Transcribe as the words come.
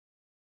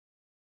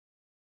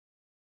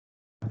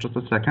just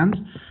a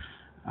second.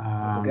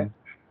 Okay.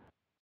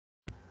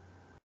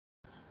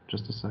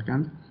 Just a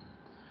second.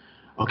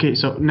 Okay,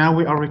 so now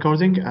we are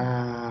recording.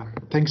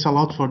 Thanks a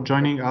lot for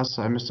joining us,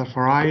 Mr.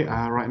 Farai.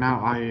 Right now,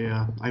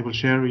 I will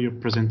share your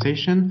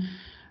presentation.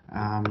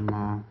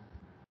 I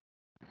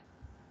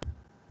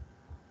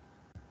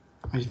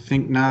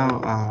think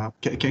now,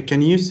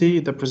 can you see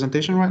the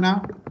presentation right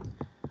now?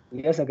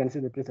 Yes, I can see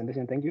the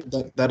presentation. Thank you.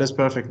 That is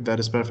perfect. That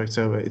is perfect.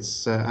 So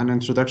it's an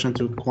introduction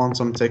to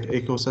quantum tech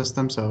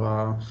ecosystem.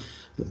 So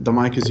the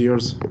mic is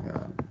yours,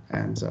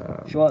 and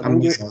Sure,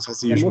 I'm thank you.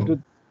 as usual.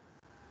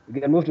 We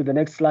can move to the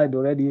next slide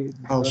already.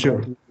 Oh, so sure.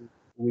 that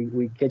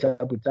we catch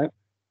up with time.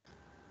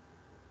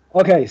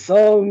 Okay,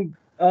 so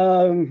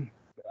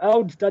I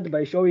would start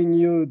by showing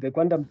you the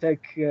quantum tech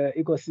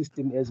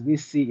ecosystem as we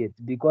see it,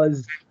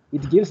 because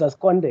it gives us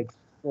context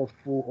of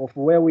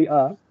where we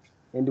are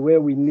and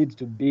where we need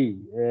to be.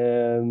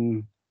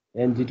 And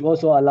it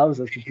also allows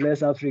us to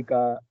place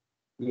Africa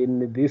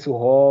in this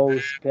whole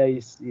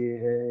space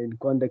in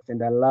context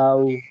and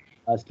allow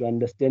us to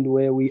understand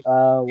where we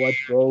are, what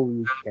role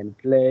we can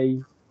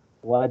play,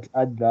 what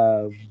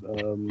other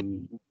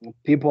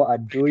people are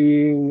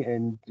doing,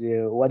 and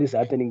what is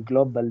happening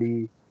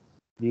globally,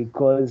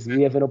 because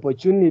we have an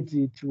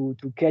opportunity to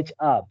catch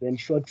up and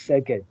short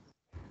circuit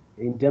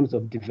in terms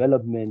of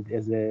development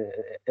as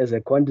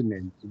a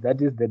continent.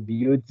 That is the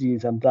beauty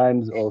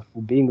sometimes of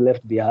being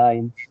left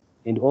behind,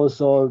 and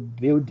also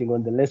building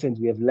on the lessons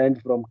we have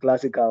learned from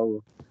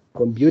classical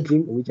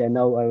computing, which I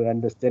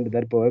understand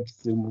that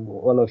perhaps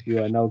all of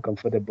you are now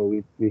comfortable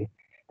with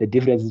the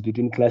differences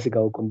between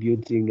classical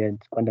computing and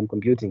quantum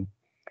computing.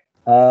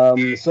 So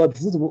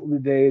this is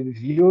the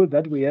view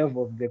that we have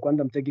of the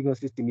quantum tech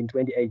ecosystem in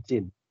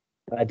 2018.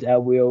 But I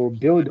will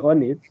build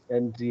on it,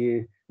 and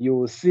you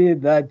will see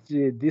that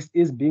this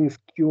is being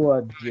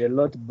skewed a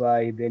lot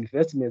by the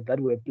investments that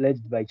were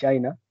pledged by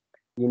China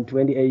in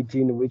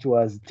 2018, which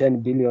was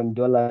 $10 billion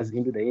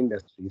into the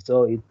industry.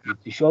 So it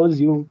shows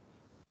you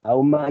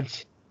how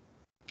much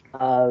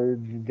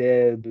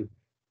the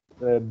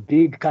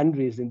big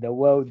countries in the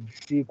world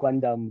see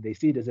quantum. They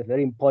see it as a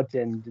very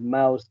important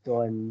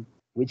milestone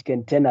which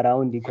can turn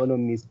around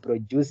economies,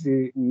 produce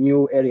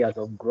new areas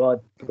of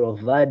growth,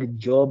 provide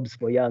jobs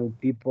for young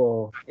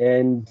people.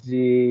 And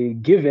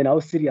given how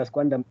serious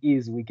quantum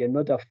is, we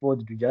cannot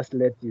afford to just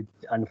let it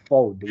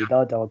unfold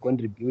without our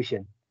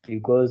contribution,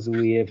 because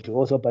we have to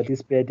also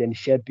participate and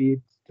shape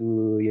it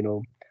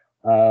to,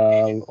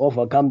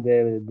 overcome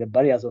the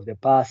barriers of the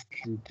past,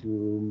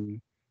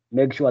 to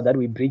make sure that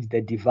we bridge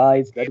the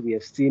divides that we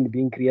have seen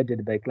being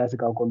created by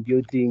classical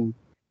computing,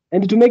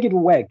 and to make it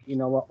work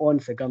in our own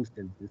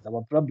circumstances.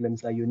 Our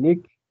problems are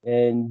unique,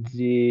 and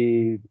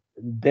they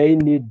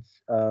need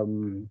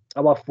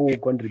our full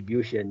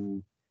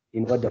contribution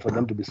in order for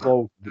them to be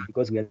solved,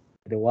 because we are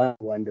the ones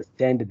who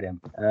understand them.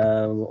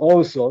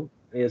 Also,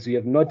 as we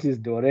have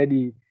noticed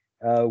already,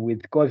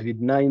 with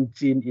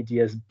COVID-19, it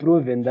has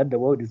proven that the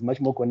world is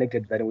much more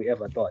connected than we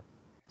ever thought.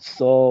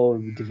 So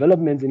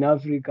developments in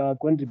Africa,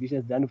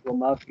 contributions done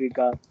from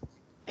Africa,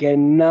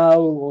 can now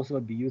also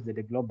be used at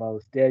the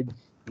global stage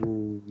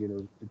to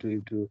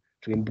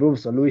improve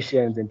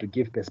solutions and to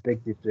give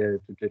perspective to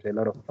a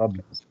lot of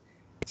problems.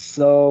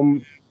 So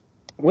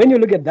when you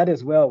look at that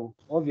as well,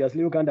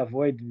 obviously you can't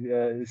avoid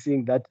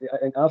seeing that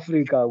in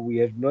Africa we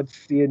have not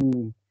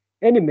seen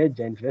any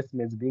major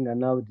investments being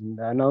announced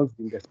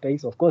in the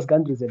space. Of course,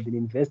 countries have been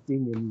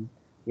investing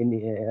in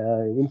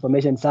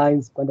information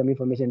science, quantum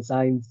information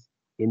science,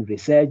 in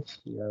research.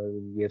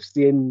 We have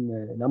seen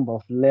a number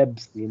of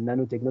labs in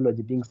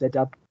nanotechnology being set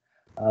up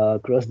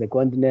across the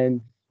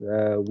continent.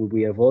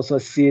 We have also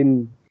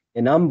seen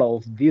a number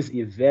of these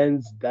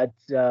events that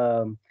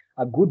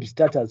are good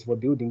starters for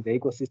building the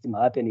ecosystem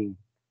happening.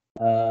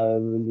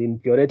 In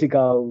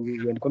theoretical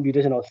and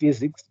computational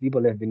physics,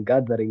 people have been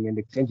gathering and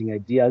exchanging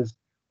ideas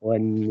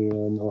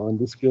on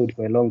this field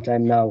for a long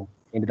time now.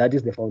 And that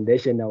is the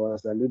foundation I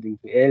was alluding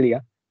to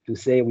earlier, to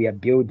say we are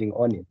building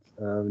on it.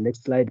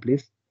 Next slide,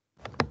 please.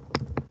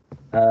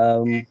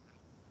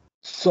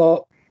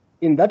 So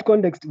in that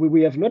context,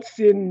 we have not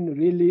seen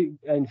really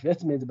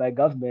investments by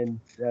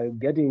governments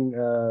getting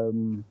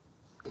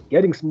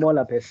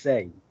smaller per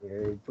se.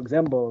 For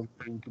example,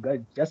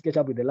 to just catch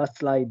up with the last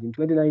slide, in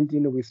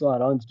 2019, we saw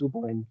around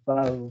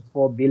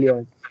 2.54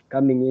 billion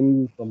coming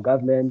in from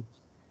government,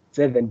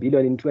 7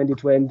 billion in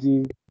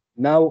 2020.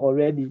 Now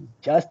already,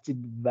 just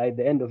by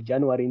the end of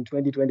January in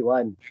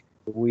 2021,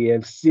 we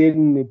have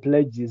seen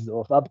pledges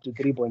of up to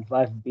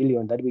 3.5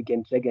 billion that we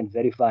can track and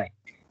verify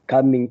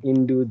coming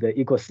into the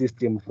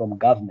ecosystem from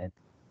government.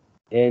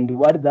 And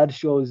what that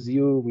shows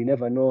you, we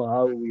never know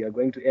how we are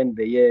going to end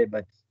the year,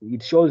 but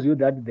it shows you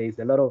that there is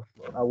a lot of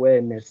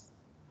awareness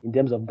in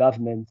terms of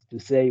government to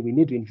say we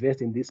need to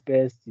invest in this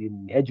space,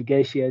 in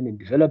education, in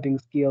developing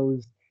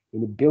skills,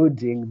 in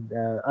building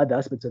other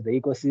aspects of the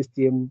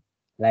ecosystem,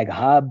 like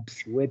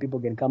hubs where people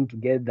can come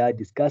together,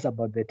 discuss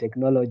about the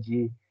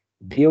technology,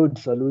 build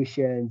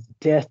solutions,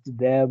 test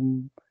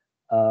them.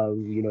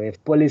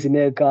 If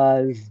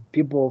policymakers,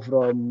 people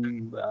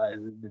from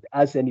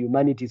arts and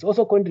humanities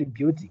also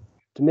contributing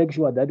to make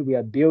sure that we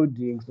are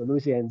building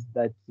solutions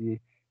that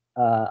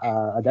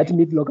that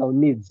meet local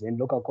needs and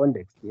local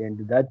context,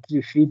 and that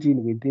fit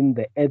in within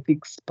the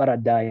ethics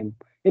paradigm.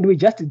 And we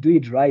just do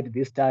it right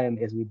this time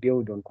as we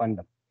build on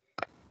quantum.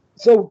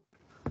 So,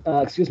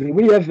 excuse me,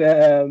 we have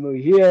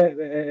here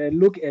a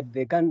look at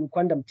the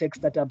quantum tech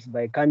startups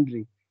by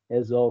country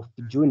as of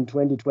June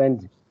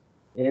 2020.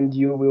 And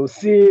you will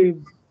see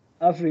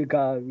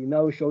Africa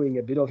now showing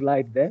a bit of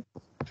light there.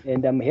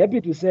 And I'm happy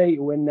to say,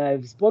 when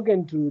I've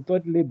spoken to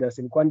thought leaders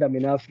in quantum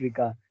in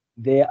Africa,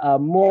 they are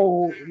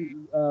more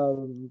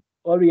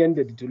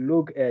oriented to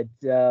look at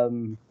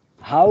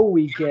how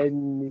we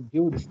can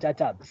build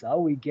startups, how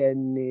we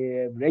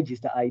can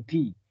register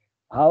IP,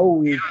 how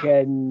we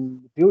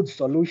can build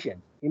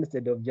solutions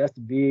instead of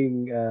just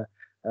being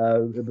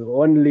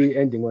only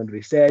ending on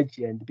research,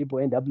 and people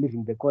end up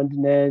leaving the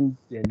continent,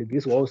 and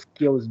this whole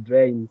skills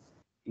drain,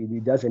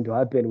 it doesn't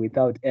happen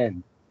without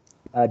end.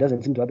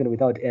 Doesn't seem to happen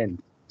without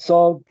end.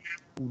 So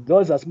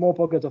those are small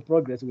pockets of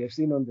progress we have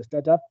seen on the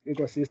startup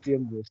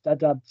ecosystem, with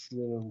startups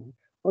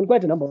on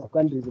quite a number of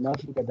countries in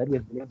Africa that we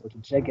have been able to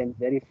track and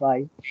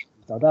verify.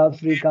 South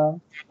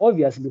Africa,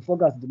 obviously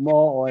focused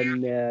more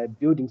on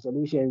building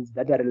solutions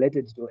that are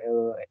related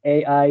to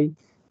AI,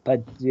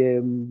 but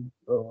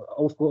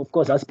of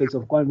course aspects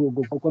of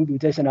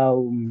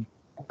computational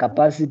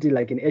capacity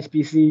like in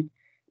HPC.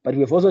 But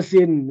we've also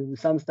seen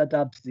some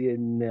startups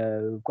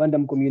in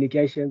quantum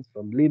communications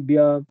from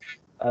Libya,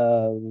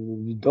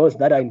 those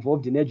that are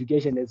involved in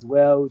education as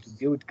well, to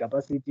build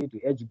capacity, to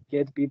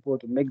educate people,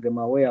 to make them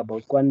aware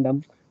about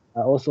quantum,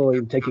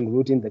 also taking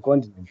root in the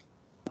continent.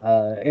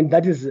 And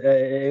that is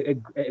a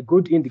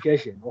good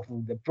indication of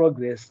the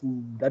progress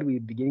that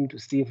we're beginning to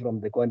see from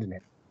the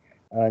continent.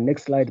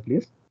 Next slide,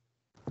 please.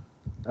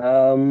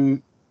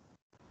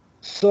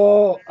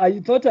 So I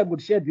thought I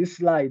would share this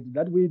slide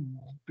that we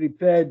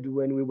prepared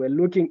when we were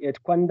looking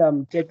at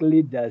quantum tech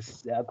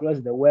leaders across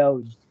the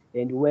world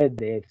and where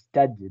they've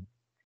studied.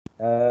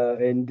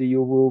 And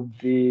you will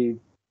be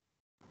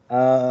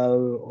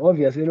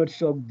obviously not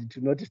shocked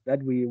to notice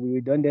that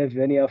we don't have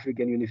any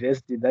African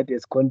university that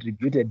has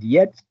contributed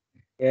yet.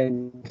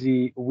 And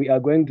we are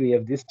going to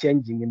have this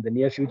changing in the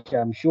near future,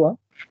 I'm sure.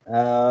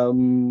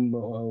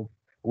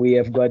 We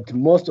have got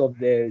most of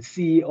the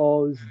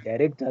CEOs,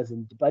 directors,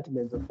 and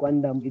departments of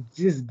quantum.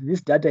 This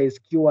data is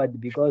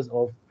skewed because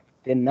of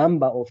the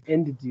number of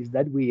entities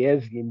that we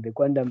have in the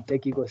quantum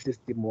tech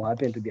ecosystem who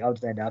happen to be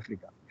outside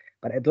Africa.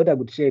 But I thought I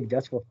would share it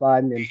just for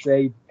fun and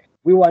say,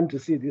 we want to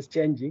see this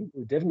changing.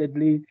 We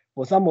definitely,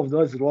 for some of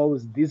those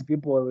roles, these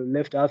people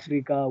left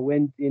Africa,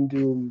 went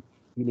into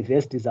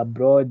universities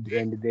abroad,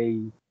 and they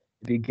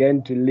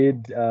began to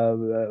lead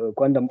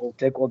quantum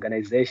tech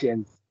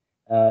organizations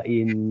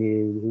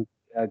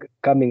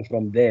coming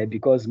from there,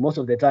 because most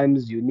of the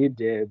times you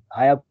need a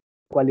higher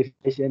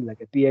qualification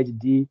like a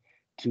PhD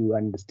to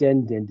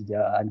understand and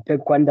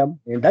unpack quantum,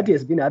 and that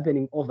has been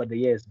happening over the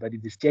years, but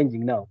it is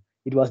changing now.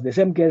 It was the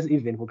same case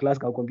even for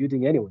classical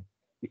computing anyway.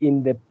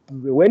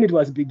 When it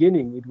was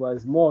beginning, it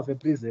was more of a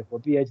prerequisite for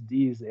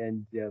PhDs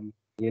and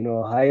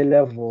high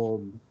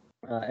level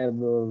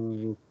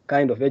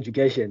kind of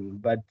education.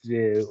 But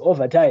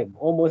over time,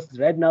 almost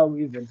right now,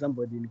 even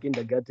somebody in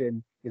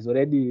kindergarten is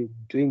already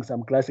doing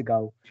some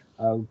classical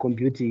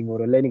computing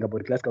or learning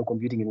about classical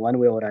computing in one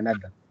way or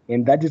another.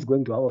 And that is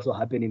going to also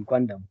happen in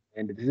quantum.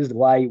 And this is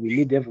why we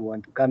need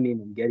everyone to come in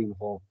and get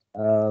involved.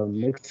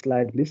 Next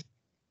slide, please.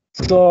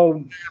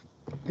 So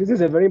this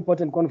is a very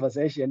important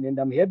conversation, and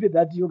I'm happy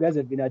that you guys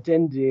have been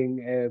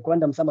attending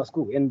Quantum Summer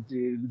School, and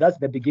that's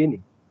the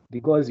beginning,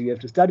 because you have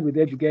to start with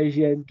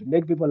education to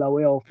make people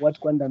aware of what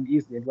quantum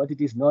is and what it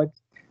is not,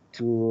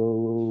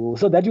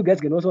 so that you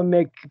guys can also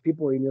make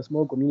people in your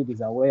small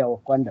communities aware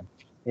of quantum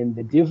and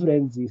the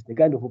differences, the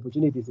kind of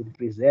opportunities it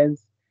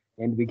presents,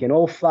 and we can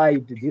all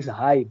fight this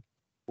hype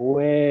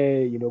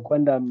where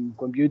quantum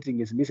computing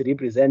is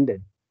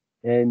misrepresented,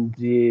 and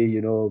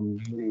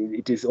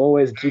it is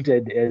always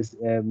treated as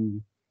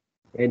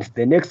and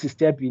the next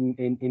step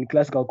in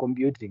classical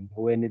computing,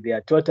 when they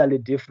are totally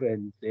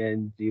different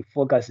and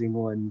focusing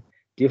on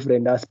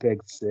different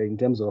aspects in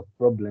terms of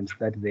problems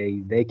that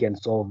they can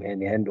solve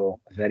and handle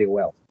very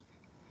well.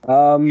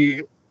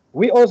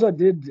 We also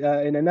did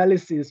an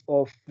analysis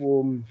of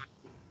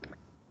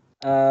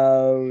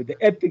the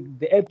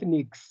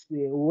ethnics,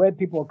 where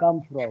people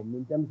come from,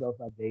 in terms of,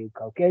 are they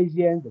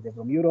Caucasians, are they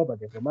from Europe, are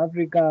they from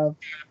Africa,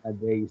 are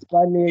they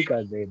Hispanic,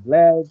 are they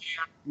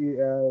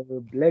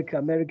Black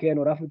American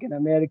or African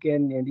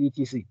American, and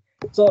etc.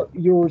 So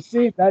you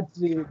see that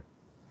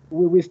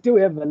we still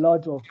have a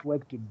lot of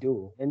work to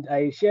do. And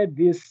I shared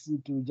this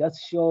to just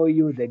show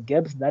you the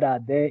gaps that are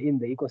there in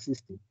the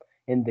ecosystem,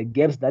 and the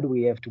gaps that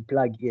we have to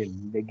plug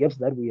in, the gaps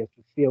that we have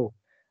to fill.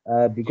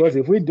 Because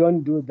if we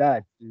don't do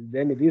that,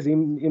 then these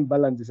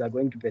imbalances are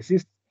going to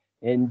persist,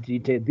 and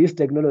this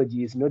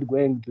technology is not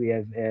going to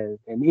have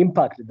an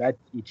impact that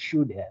it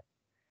should have.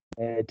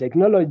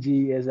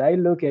 Technology, as I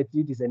look at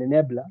it, is an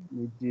enabler.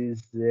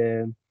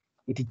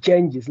 It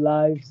changes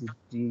lives. It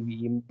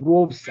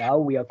improves how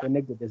we are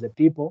connected as a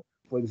people.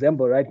 for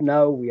example, right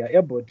now we are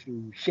able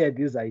to share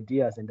these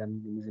ideas, and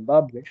I'm in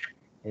Zimbabwe,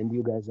 and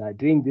you guys are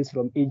doing this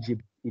from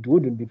Egypt. It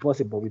wouldn't be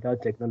possible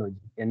without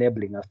technology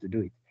enabling us to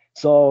do it.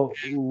 So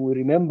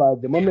remember,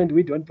 the moment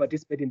we don't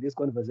participate in this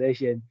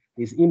conversation,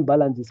 these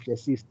imbalances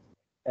persist.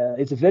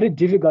 It's very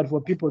difficult for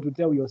people to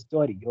tell your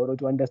story or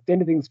to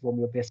understand things from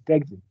your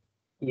perspective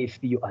if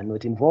you are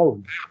not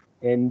involved.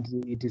 And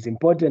it is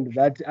important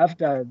that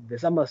after the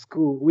summer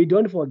school, we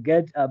don't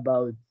forget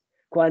about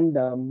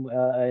quantum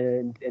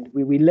and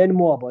we learn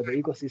more about the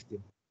ecosystem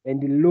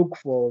and look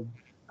for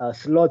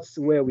slots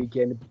where we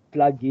can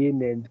plug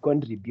in and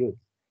contribute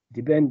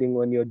depending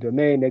on your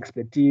domain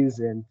expertise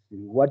and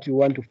what you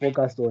want to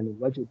focus on and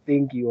what you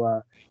think you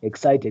are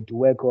excited to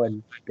work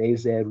on. There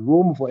is a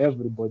room for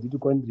everybody to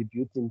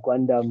contribute in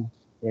quantum,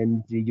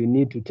 and you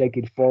need to take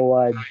it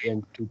forward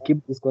and to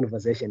keep this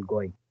conversation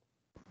going.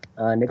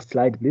 Next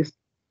slide, please.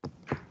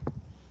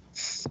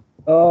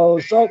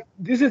 So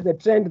this is the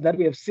trend that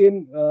we have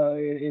seen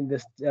in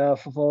this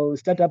for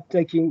startup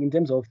taking in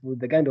terms of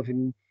the kind of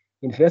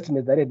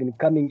investments that have been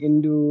coming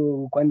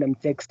into quantum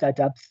tech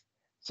startups.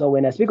 So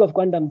when I speak of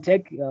quantum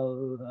tech,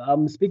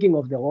 I'm speaking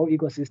of the whole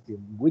ecosystem,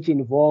 which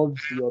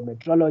involves your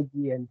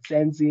metrology and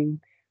sensing,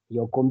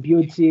 your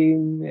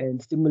computing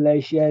and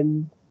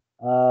stimulation,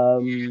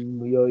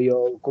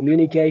 your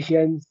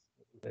communications,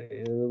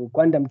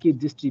 quantum key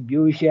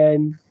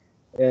distribution,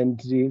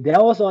 and there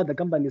are also other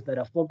companies that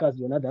are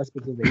focused on other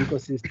aspects of the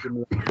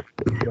ecosystem, like,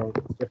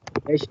 the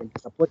foundation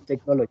support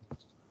technology,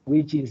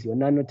 which is your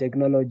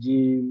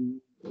nanotechnology,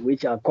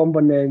 which are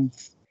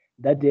components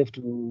that they have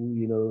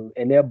to,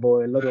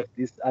 enable a lot of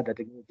these other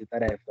technologies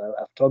that I've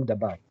talked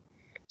about.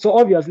 So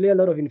obviously, a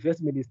lot of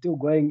investment is still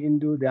going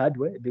into the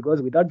hardware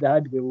because without the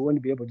hardware, we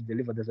won't be able to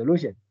deliver the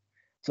solution.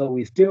 So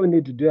we still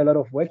need to do a lot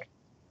of work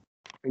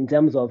in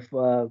terms of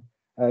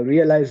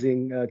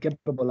realizing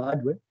capable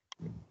hardware,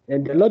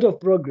 and a lot of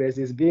progress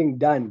is being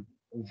done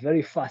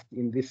very fast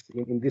in this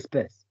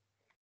space.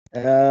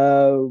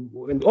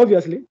 And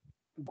obviously,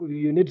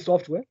 you need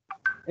software.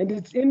 And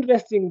it's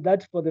interesting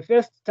that for the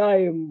first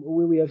time,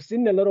 we have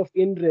seen a lot of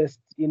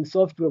interest in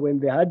software when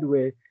the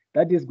hardware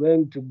that is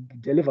going to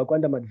deliver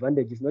quantum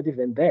advantage is not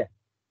even there.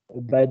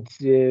 But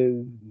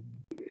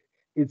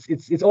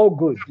it's all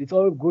good. It's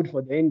all good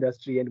for the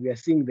industry, and we are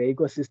seeing the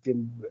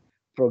ecosystem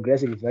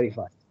progressing very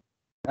fast.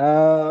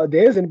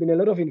 There hasn't been a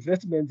lot of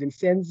investments in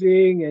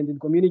sensing and in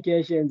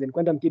communications and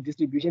quantum key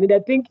distribution. And I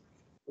think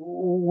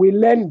we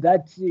learned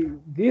that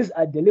these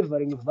are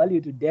delivering value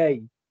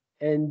today.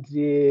 And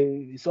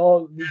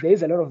so there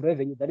is a lot of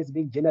revenue that is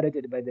being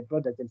generated by the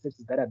products and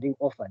services that are being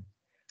offered.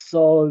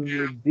 So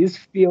this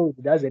field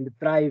doesn't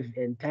thrive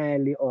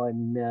entirely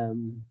on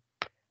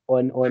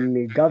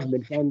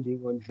government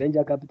funding, on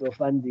venture capital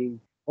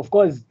funding. Of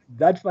course,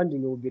 that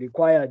funding will be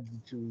required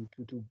to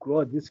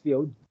grow this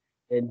field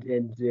and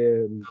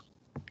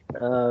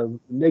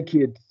make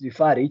it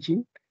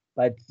far-reaching.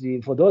 But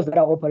for those that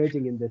are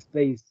operating in the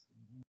space,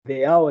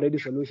 there are already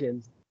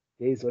solutions.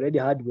 There is already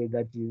hardware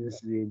that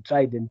is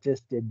tried and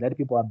tested that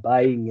people are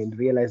buying and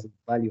realizing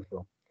value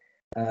from.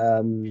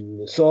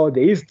 So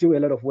there is still a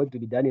lot of work to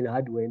be done in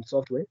hardware and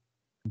software,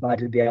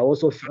 but there are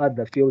also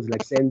other fields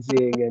like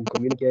sensing and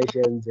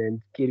communications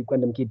and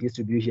quantum key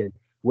distribution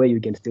where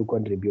you can still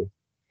contribute.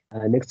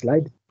 Next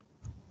slide.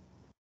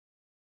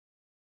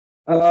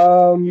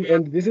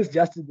 And this is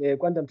just the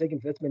quantum tech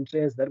investment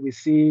trends that we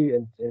see,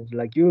 and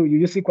like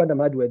you see quantum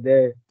hardware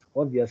there,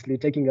 obviously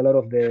taking a lot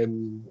of the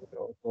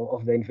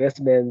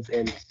investments,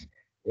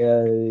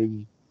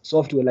 and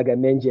software, like I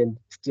mentioned,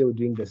 still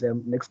doing the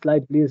same. Next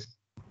slide, please.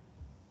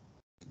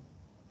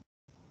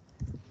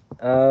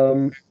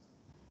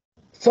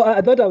 So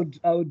I thought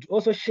I would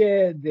also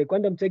share the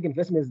quantum tech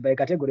investments by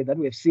category that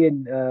we've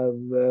seen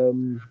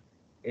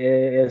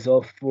as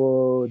of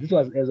the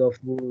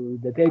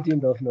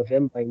 13th of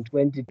November in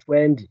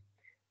 2020.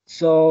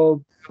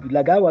 So,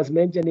 like I was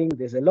mentioning,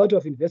 there's a lot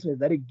of investment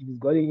that is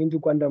going into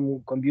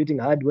quantum computing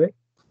hardware.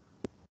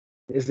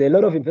 There's a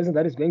lot of investment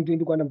that is going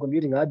into quantum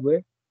computing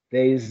hardware.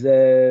 There is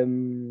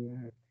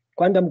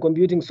quantum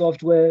computing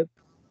software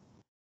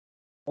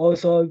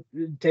also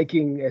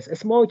taking a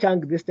small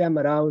chunk this time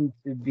around,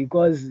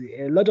 because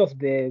a lot of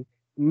the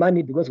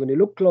money, because when you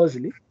look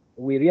closely,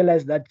 we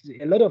realize that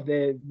a lot of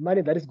the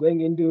money that is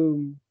going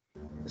into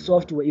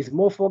software is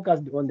more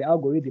focused on the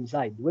algorithm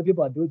side, where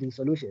people are building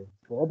solutions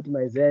for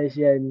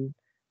optimization,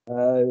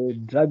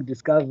 drug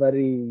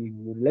discovery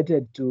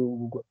related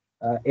to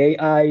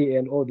AI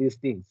and all these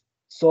things.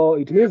 So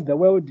it means the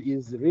world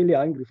is really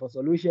hungry for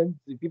solutions.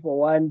 People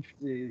want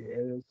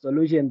a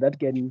solution that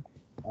can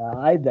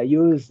either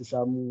use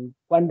some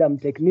quantum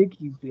technique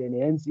to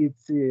enhance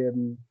its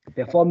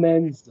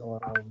performance, or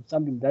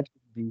something that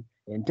could be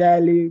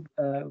entirely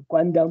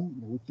quantum,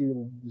 which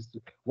is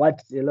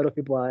what a lot of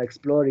people are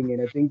exploring.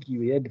 And I think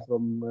you heard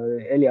from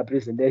earlier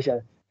presentations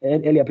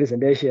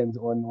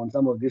on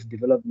some of these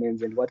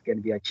developments and what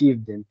can be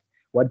achieved and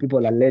what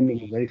people are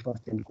learning very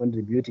fast and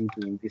contributing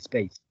to in this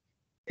space.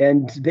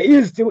 And there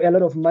is still a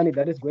lot of money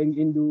that is going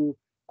into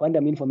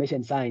quantum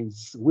information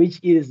science, which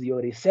is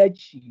your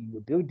research,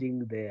 you're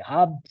building the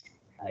hubs,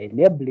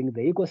 enabling the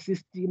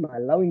ecosystem,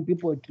 allowing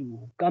people to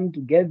come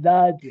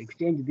together to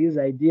exchange these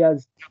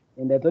ideas.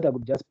 And I thought I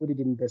could just put it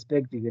in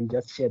perspective and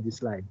just share this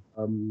slide.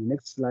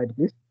 Next slide,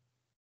 please.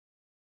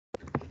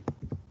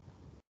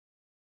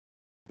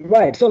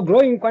 Right, so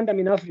growing quantum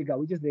in Africa,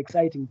 which is the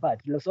exciting part.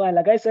 So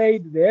like I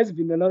said, there has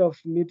been a lot of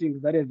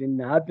meetings that have been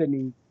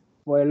happening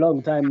for a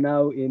long time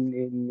now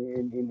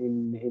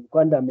in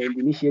quantum and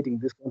initiating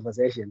this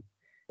conversation.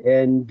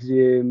 And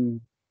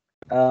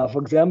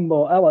for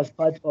example, I was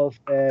part of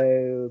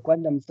a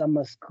quantum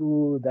summer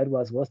school that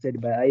was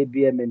hosted by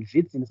IBM and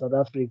WITS in South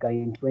Africa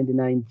in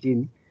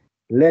 2019,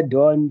 led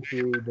on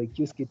to the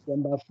QSKIT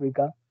Chamber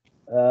Africa,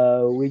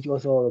 which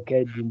also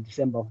occurred in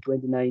December of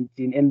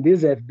 2019. And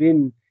these have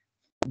been,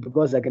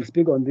 because I can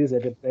speak on this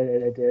at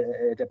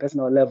a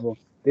personal level,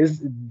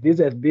 these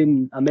have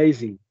been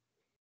amazing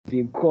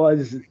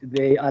because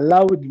they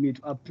allowed me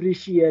to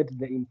appreciate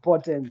the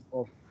importance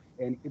of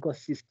an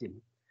ecosystem.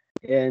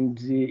 And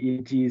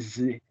it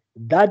is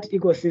that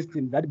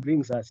ecosystem that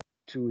brings us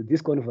to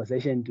this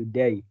conversation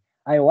today.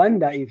 I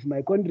wonder if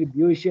my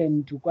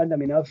contribution to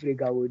Quantum in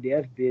Africa would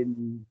have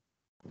been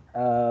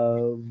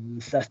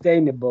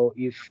sustainable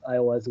if I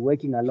was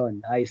working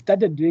alone. I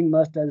started doing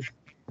masters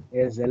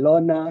as a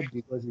loner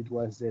because it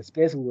was a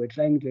space we were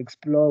trying to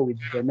explore with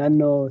the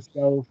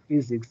nanoscale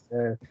physics,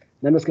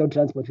 nanoscale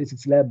transport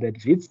physics lab at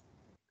WITS.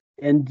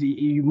 And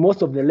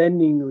most of the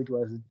learning, it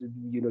was,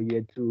 you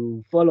had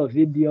to follow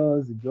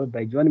videos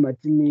by John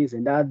Martinez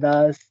and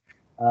others.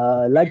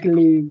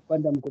 Luckily,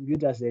 quantum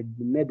computers had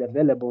been made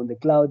available on the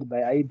cloud by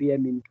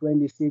IBM in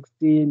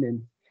 2016,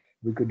 and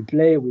we could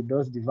play with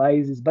those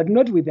devices, but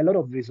not with a lot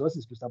of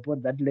resources to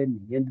support that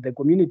learning. And the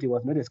community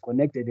was not as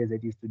connected as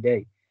it is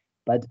today.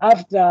 But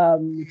after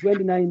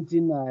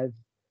 2019,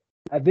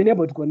 I've been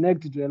able to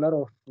connect to a lot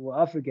of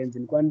Africans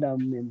in quantum,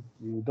 and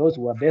those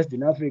who are based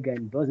in Africa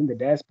and those in the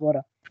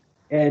diaspora.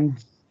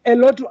 And a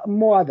lot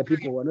more other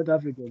people who are not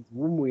Africans,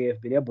 whom we have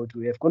been able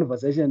to have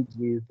conversations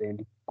with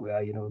and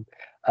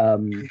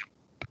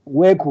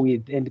work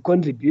with and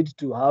contribute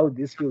to how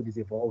this field is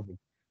evolving.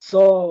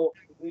 So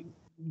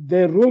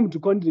the room to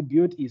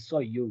contribute is so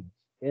huge,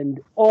 and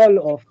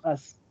all of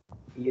us,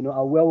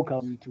 are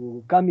welcome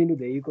to come into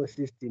the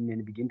ecosystem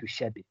and begin to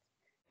shape it.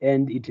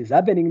 And it is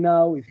happening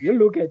now. If you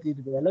look at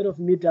it, there are a lot of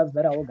meetups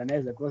that are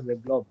organized across the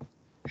globe,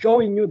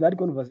 showing you that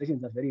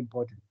conversations are very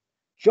important,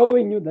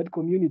 showing you that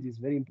community is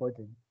very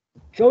important,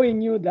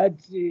 showing you that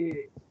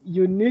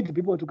you need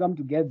people to come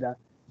together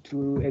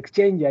to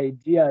exchange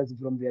ideas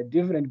from their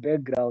different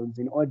backgrounds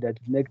in order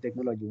to make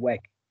technology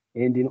work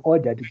and in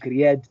order to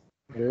create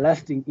a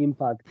lasting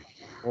impact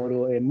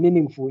or a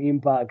meaningful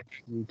impact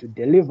to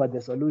deliver the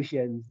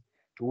solutions,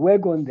 to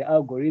work on the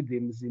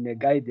algorithms in a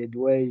guided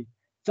way.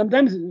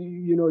 Sometimes,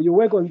 you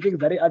work on things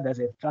that others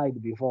have tried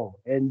before,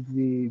 and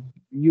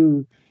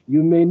you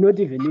may not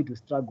even need to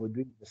struggle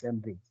doing the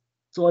same things.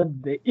 So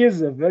there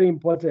is a very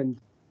important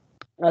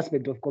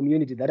aspect of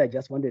community that I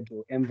just wanted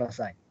to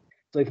emphasize.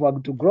 So if we're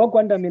to grow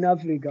quantum in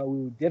Africa, we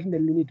will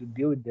definitely need to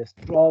build a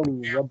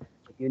strong, robust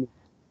community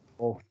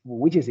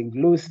which is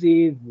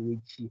inclusive,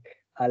 which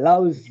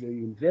allows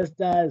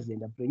investors,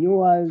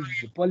 entrepreneurs,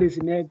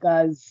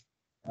 policymakers,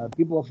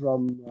 people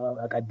from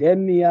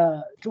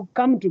academia to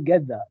come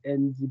together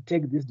and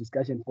take this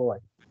discussion forward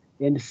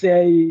and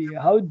say,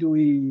 how do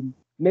we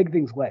make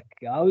things work?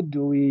 How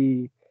do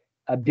we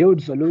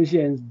build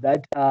solutions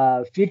that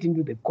fit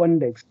into the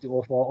context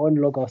of our own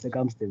local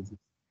circumstances?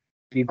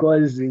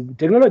 Because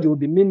technology will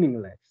be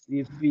meaningless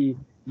if you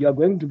are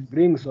going to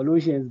bring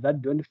solutions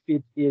that don't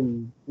fit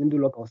into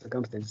local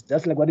circumstances,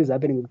 just like what is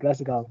happening with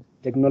classical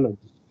technology.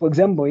 For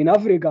example, in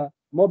Africa,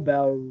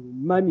 mobile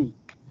money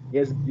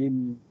has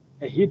been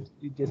a hit.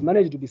 It has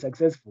managed to be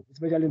successful,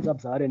 especially in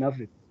sub-Saharan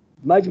Africa,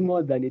 much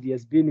more than it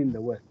has been in the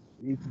West.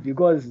 It's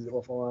because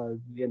of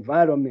the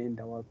environment,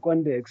 our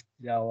context,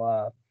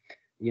 our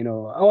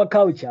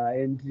culture,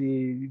 and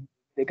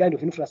the kind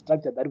of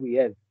infrastructure that we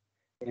have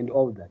and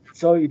all that.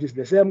 So it is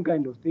the same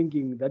kind of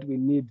thinking that we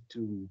need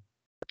to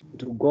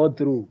go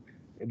through,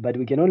 but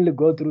we can only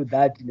go through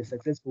that in a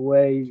successful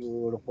way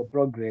or for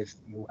progress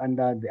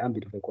under the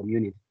ambit of a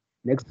community.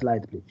 Next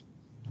slide, please.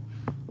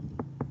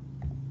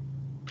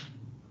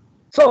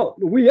 So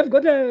we have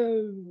got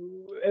a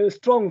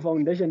strong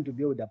foundation to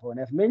build upon.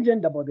 I've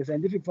mentioned about the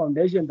scientific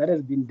foundation that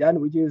has been done,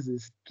 which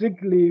is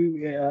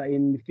strictly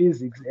in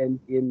physics and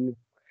in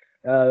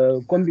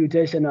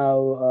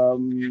computational,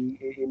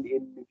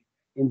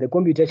 in the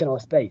computational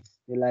space,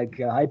 like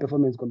high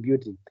performance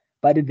computing.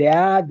 But there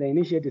are the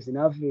initiatives in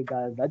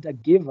Africa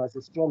that give us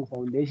a strong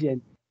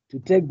foundation to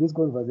take this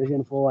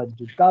conversation forward,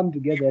 to come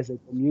together as a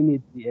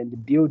community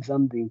and build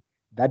something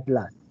that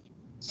lasts.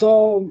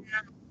 So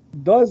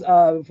those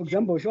are, for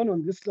example, shown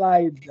on this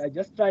slide. I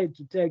just tried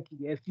to take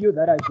a few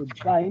that I could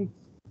find.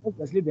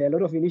 Obviously, there are a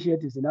lot of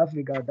initiatives in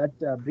Africa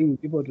that bring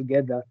people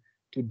together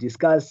to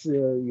discuss,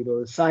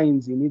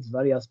 science in its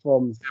various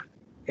forms.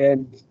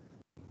 And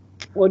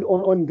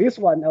on this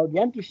one, I would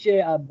want to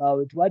share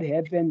about what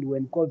happened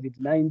when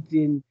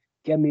COVID-19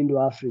 came into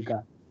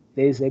Africa.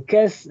 There is a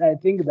case, I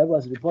think, that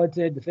was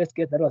reported, the first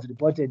case that was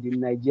reported in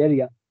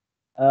Nigeria,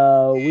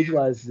 which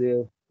was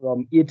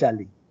from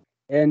Italy.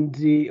 And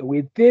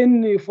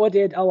within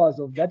 48 hours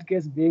of that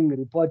case being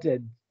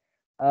reported,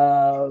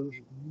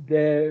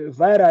 the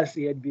virus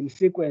had been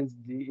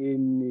sequenced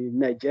in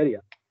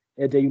Nigeria,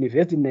 at a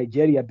university in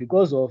Nigeria,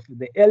 because of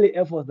the early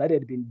efforts that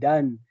had been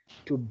done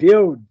to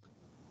build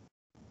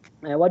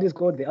what is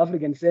called the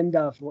African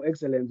Center for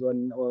Excellence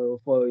or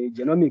for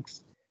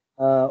Genomics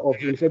of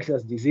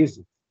Infectious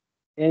Diseases.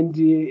 And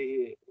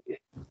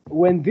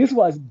when this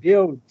was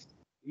built,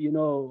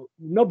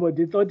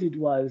 nobody thought we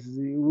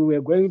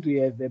were going to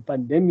have a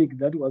pandemic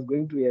that was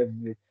going to have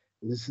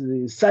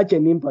such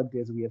an impact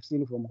as we have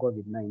seen from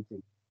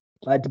COVID-19.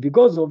 But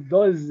because of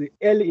those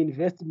early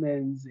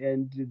investments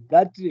and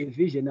that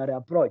visionary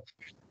approach,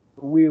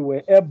 we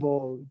were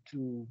able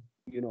to,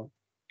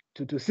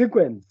 to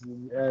sequence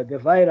the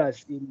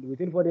virus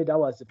within 48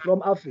 hours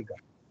from Africa.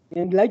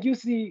 And like you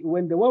see,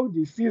 when the world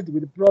is seized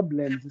with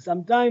problems,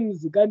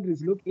 sometimes the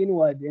countries look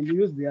inward and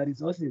use their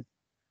resources,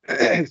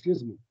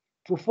 excuse me,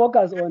 to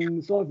focus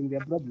on solving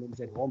their problems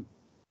at home.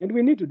 And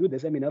we need to do the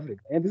same in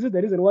Africa. And this is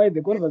the reason why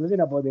the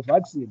conversation about the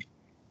vaccine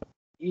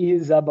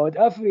is about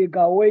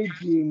Africa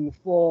waiting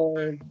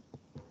for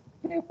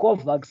the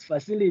COVAX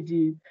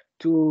facility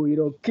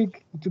to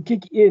kick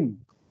in,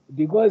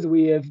 because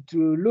we have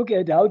to look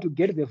at how to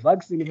get the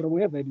vaccine from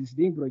wherever it is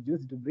being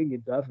produced to bring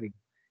it to Africa.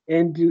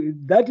 And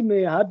that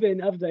may happen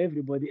after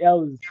everybody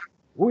else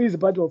who is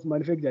part of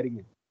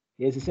manufacturing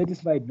it has a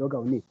satisfied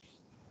local need.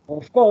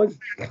 Of course,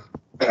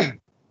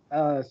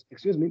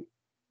 excuse me,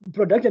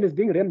 production is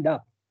being ramped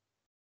up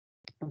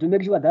to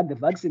make sure that the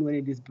vaccine, when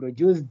it is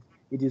produced,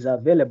 it is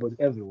available to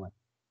everyone.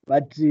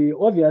 But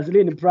obviously,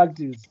 in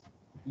practice,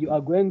 you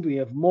are going to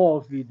have more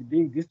of it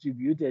being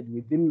distributed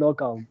within the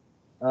local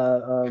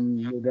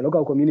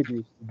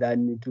community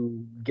than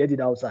to get it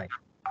outside.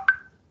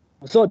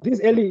 So these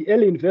early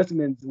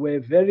investments are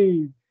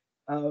very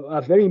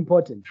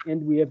important,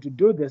 and we have to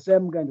do the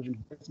same kind of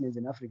investments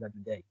in Africa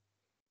today.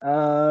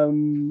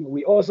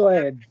 We also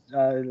had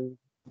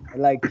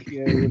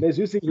as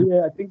you see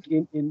here, I think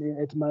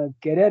at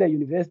Makerere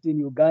University in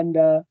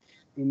Uganda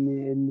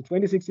in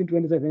 2016,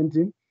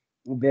 2017,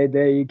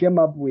 they came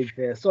up with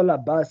solar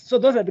bus. So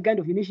those are the kind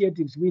of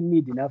initiatives we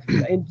need in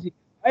Africa. And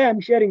I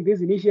am sharing these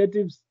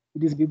initiatives.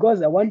 It is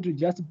because I want to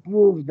just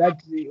prove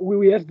that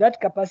we have that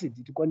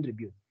capacity to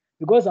contribute.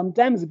 Because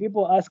sometimes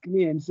people ask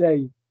me and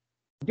say,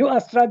 you are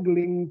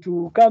struggling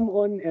to come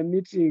on a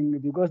meeting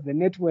because the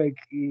network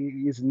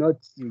is not,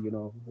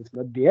 it's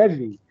not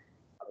behaving.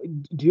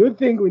 Do you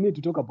think we need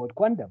to talk about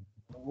quantum?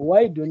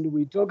 Why don't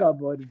we talk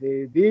about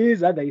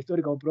these other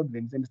historical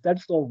problems and start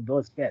solve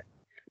those first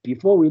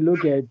before we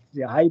look at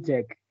the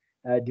high-tech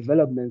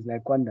developments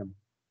like quantum?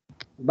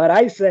 But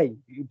I say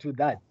to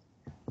that,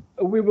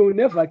 we will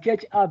never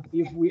catch up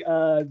if we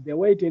are the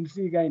wait and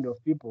see kind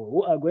of people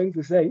who are going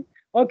to say,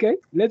 okay,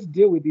 let's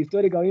deal with the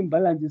historical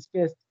imbalances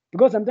first,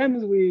 because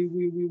sometimes we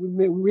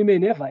may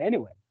never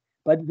anyway.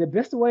 But the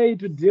best way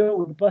to deal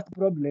with past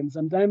problems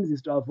sometimes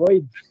is to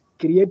avoid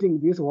creating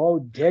this whole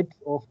debt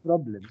of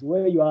problems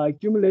where you are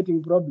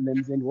accumulating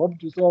problems and hope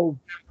to solve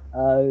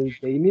the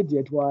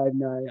immediate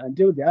one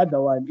until the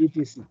other one,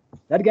 etc.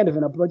 That kind of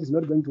an approach is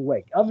not going to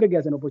work. Africa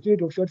has an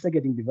opportunity of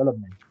short-circuiting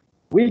development.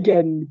 We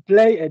can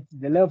play at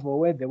the level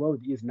where the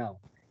world is now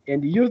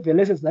and use the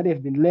lessons that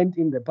have been learned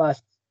in the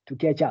past to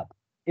catch up,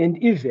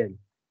 and even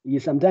you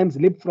sometimes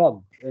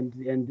leapfrog and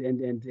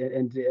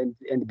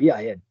be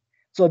ahead.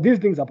 So these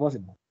things are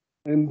possible.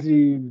 And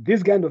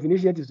these kind of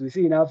initiatives we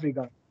see in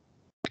Africa,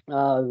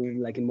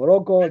 like in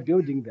Morocco,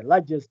 building the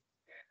largest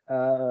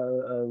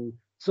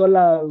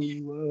solar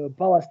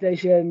power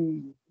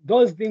station,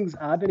 those things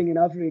are happening in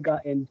Africa,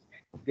 and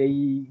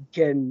we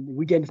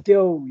can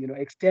still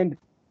extend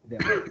them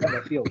to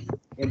other fields.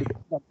 And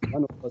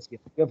one of those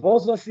fields. We have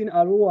also seen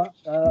Arua,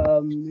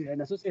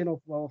 an association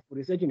of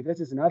research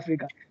universities in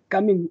Africa,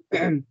 bringing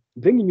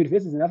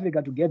universities in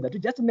Africa together to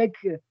just make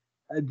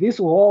this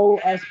whole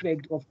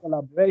aspect of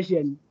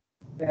collaboration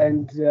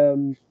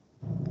and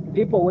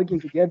people working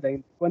together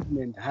in the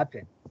continent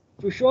happen,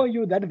 to show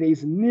you that there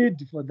is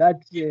need for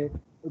that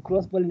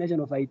cross-pollination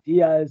of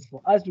ideas,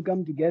 for us to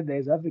come together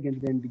as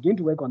Africans and begin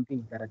to work on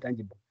things that are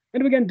tangible.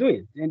 And we can do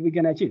it, and we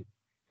can achieve.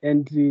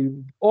 And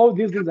all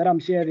these things that I'm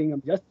sharing,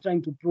 I'm just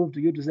trying to prove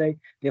to you, to say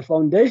the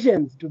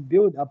foundations to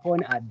build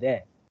upon are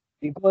there,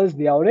 because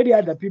there are already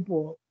other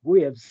people who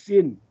have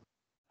seen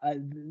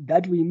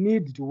that we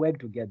need to work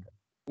together.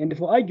 And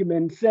for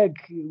argument's sake,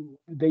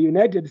 the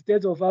United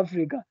States of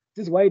Africa,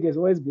 this is why it has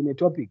always been a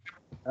topic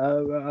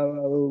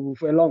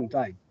for a long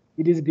time.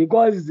 It is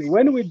because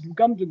when we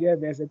come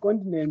together as a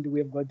continent,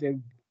 we've got a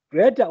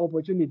greater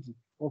opportunity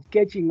of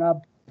catching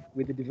up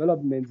with the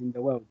developments in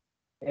the world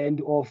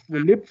and of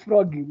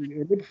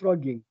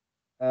leapfrogging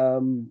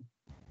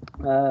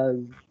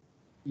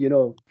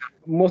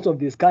most of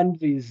these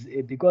countries,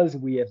 because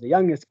we have the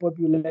youngest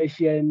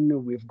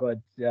population, we've got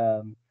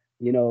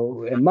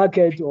a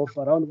market of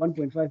around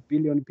 1.5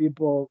 billion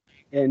people,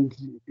 and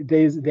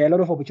there are a lot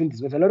of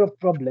opportunities. We have a lot of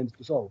problems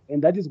to solve,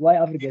 and that is why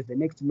Africa is the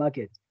next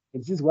market.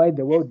 And this is why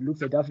the world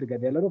looks at Africa.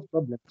 There are a lot of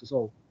problems to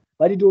solve,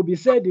 but it will be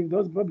said if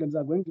those problems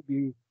are going to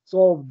be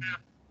solved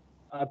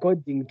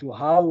according to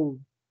how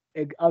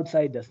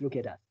outsiders look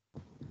at us.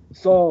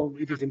 So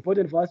it is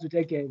important for us to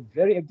take a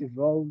very active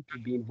role, to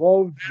be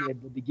involved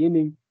at the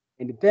beginning.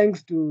 And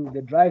thanks to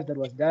the drive that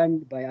was done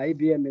by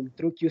IBM and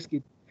through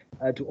QSKIT,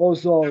 to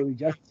also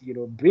just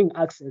bring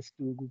access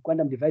to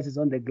quantum devices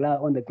on the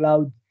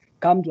cloud,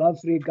 come to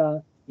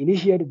Africa,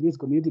 initiate these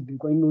community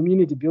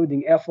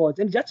building efforts,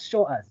 and just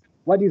show us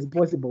what is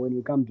possible when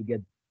we come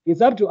together.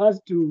 It's up to us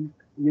to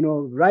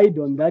ride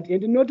on that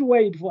and not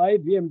wait for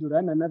IBM to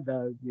run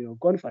another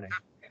conference,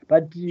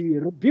 but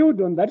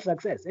build on that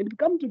success and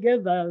come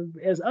together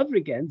as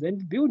Africans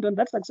and build on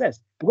that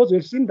success, because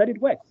we've seen that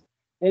it works,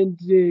 and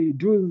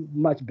do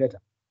much better.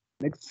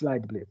 Next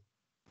slide, please.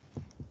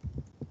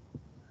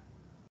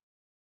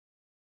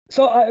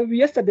 So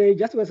yesterday,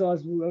 just as I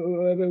was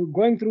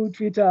going through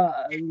Twitter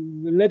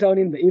later on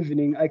in the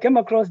evening, I came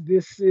across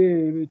this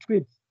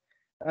tweet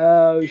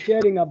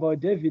sharing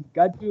about David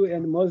Gatu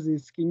and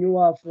Moses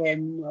Kinyua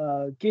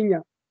from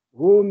Kenya,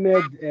 who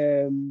made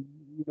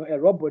a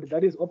robot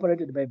that is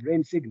operated by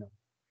brain signal.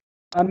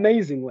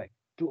 Amazing work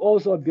to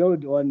also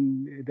build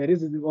on the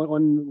reason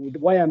on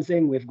why I'm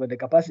saying we've got the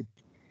capacity.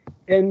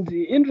 And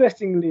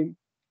interestingly,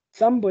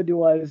 somebody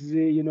was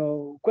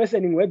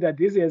questioning whether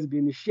this has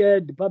been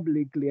shared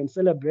publicly and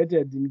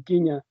celebrated in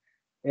Kenya.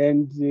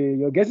 And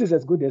your guess is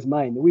as good as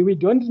mine. We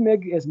don't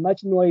make as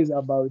much noise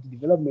about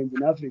development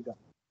in Africa,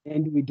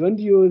 and we don't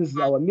use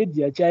our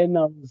media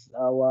channels.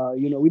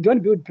 We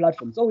don't build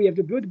platforms. So we have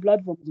to build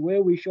platforms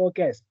where we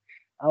showcase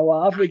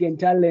our African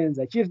talents,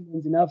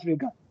 achievements in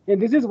Africa.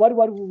 And this is what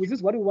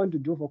we want to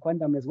do for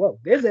quantum as well.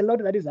 There's a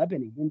lot that is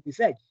happening in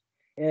research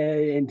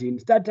and in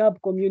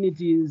startup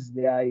communities.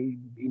 There are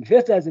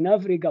investors in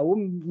Africa who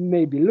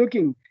may be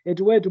looking at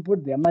where to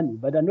put their money,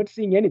 but are not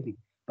seeing anything.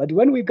 But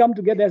when we come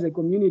together as a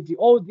community,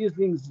 all these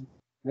things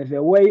have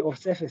a way of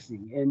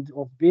surfacing and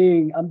of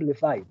being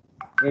amplified,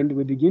 and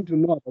we begin to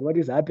know what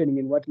is happening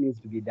and what needs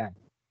to be done.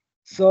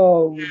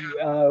 So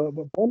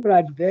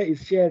Conrad there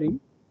is sharing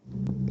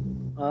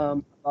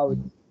about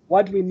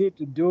what we need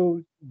to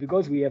do,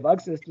 because we have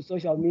access to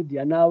social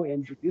media now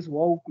and to this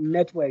whole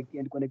network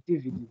and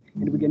connectivity,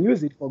 and we can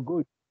use it for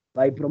good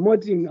by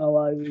promoting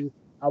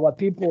our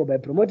people, by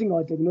promoting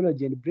our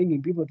technology and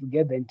bringing people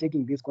together and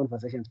taking these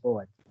conversations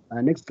forward.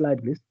 Next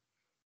slide, please.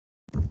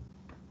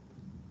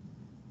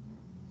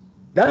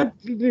 That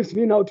leaves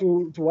me now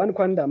to One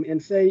Quantum and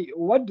say,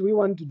 what do we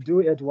want to do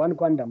at One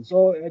Quantum?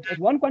 So at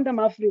One Quantum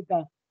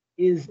Africa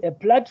is a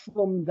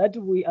platform that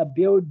we are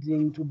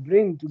building to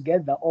bring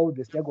together all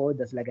the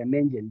stakeholders, like I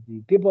mentioned,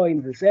 the people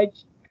in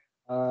research,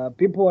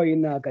 people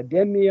in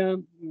academia,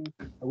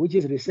 which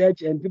is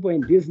research, and people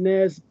in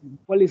business,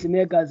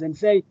 policymakers, and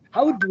say,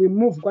 how do we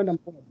move quantum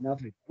forward in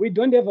Africa? We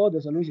don't have all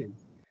the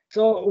solutions.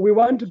 So we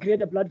want to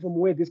create a platform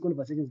where these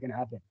conversations can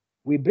happen.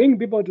 We bring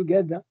people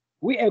together,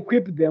 we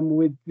equip them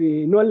with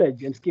the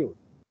knowledge and skills.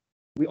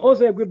 We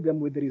also equip them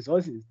with the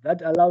resources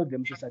that allow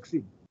them to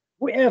succeed,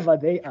 whoever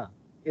they are.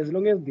 As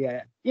long as they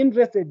are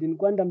interested in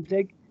quantum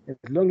tech, as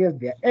long as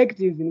they are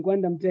active in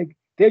quantum tech,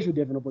 they should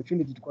have an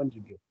opportunity to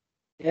contribute.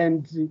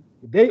 And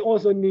they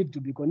also need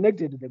to be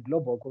connected to the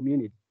global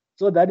community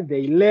so that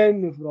they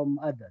learn from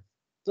others,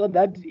 so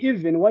that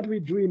even what we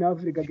do in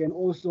Africa can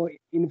also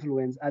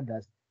influence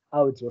others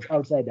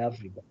outside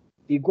Africa.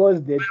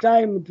 Because the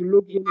time to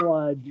look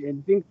inward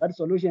and think that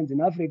solutions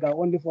in Africa are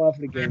only for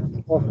Africans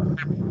is over.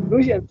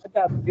 Solutions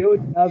that are built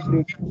in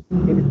Africa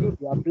can still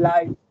be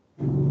applied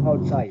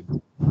outside.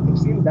 We've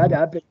seen that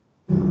happen.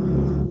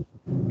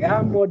 There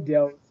are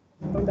models,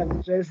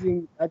 contact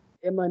tracing that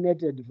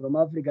emanated from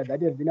Africa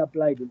that have been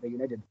applied in the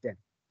United States.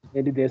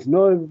 And there's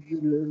no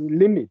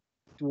limit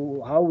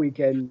to how we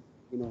can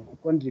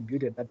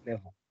contribute at that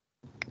level.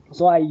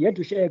 So I had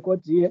to share a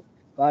quote here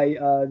by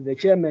the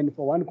chairman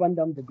for One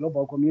Quantum, the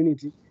global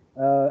community,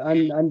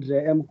 and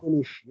M.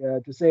 Kunish,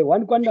 to say,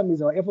 One Quantum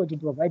is our effort to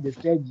provide a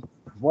stage,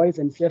 voice,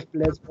 and safe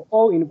place for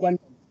all in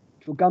quantum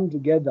to come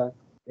together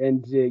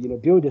and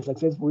build a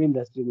successful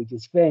industry which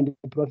is fair and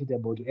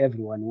profitable to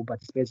everyone who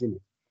participates in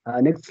it.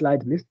 Next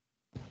slide, please.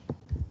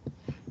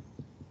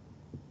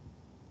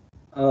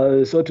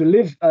 So to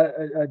leave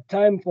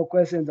time for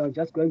questions, I'm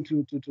just going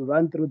to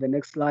run through the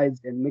next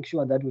slides and make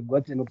sure that we've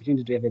got an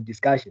opportunity to have a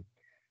discussion.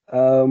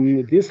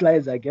 These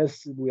slides, I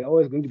guess, we are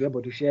always going to be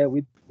able to share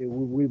with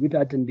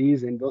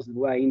attendees and those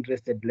who are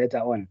interested later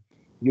on.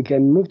 You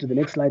can move to the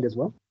next slide as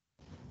well,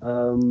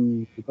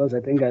 because I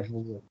think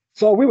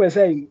so we were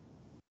saying,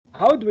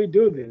 how do we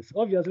do this?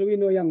 Obviously, we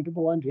know young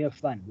people want to have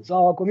fun. So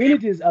our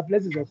communities are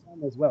places of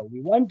fun as well.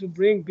 We want to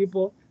bring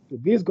people to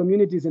these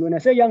communities. And when I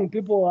say young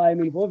people,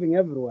 I'm involving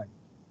everyone.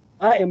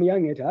 I am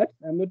young at heart.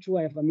 I'm not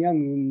sure if I'm young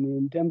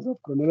in terms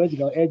of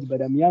chronological age,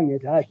 but I'm young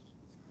at heart.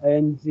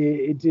 And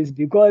it is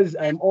because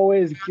I'm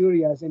always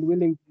curious and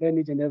willing to learn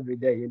each and every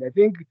day. And I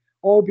think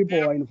all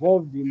people who are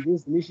involved in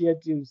these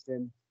initiatives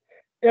and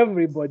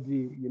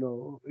everybody,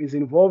 is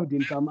involved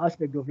in some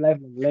aspect of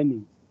lifelong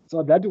learning.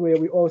 So that way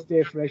we all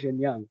stay fresh and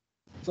young.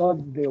 So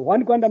the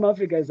One Quantum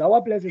Africa is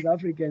our place as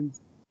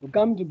Africans to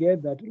come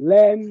together, to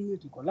learn,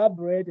 to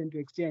collaborate, and to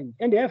exchange,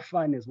 and have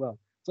fun as well.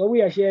 So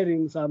we are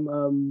sharing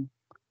some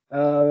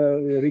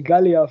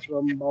regalia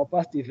from our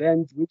past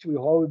events, which we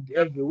hold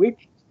every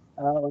week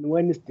on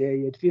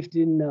Wednesday at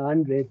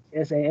 1500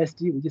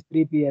 SAST, which is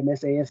 3 p.m.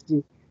 SAST.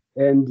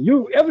 And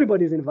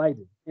everybody's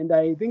invited. And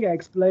I think I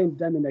explained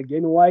time and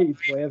again why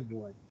it's for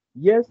everyone.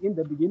 Yes, in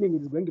the beginning,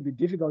 it is going to be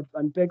difficult to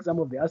unpack some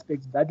of the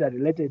aspects that are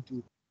related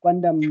to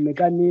quantum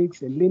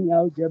mechanics and linear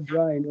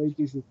algebra and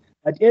OETC.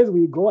 But as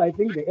we go, I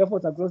think the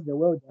efforts across the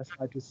world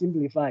are to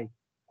simplify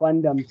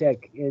quantum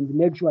tech and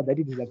make sure that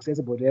it is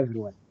accessible to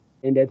everyone.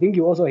 And I think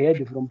you also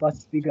heard from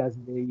past speakers,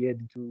 they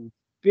had to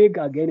speak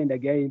again and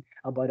again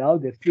about how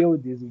the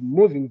field is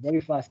moving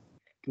very fast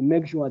to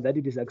make sure that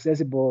it is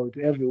accessible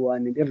to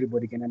everyone and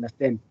everybody can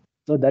understand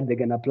so that they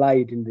can apply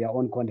it in their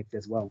own context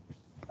as well.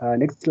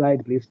 Next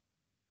slide, please.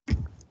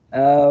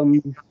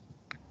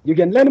 You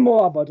can learn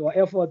more about our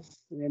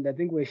efforts, and I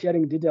think we're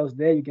sharing details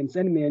there. You can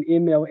send me an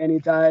email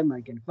anytime.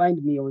 I can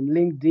find me on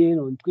LinkedIn,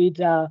 on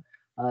Twitter,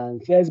 on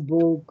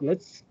Facebook.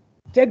 Let's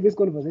take this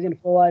conversation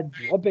forward,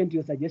 open to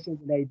your suggestions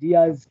and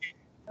ideas.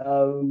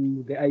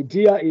 The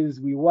idea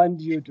is we want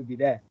you to be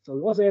there. So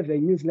we also have a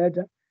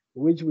newsletter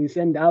which we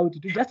send out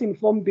to just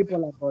inform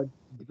people about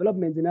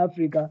developments in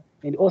Africa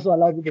and also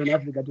allow people in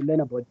Africa to learn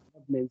about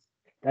developments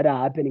that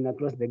are happening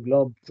across the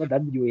globe so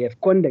that you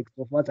have context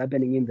of what's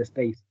happening in the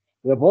space.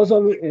 We have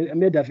also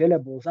made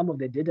available some of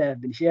the data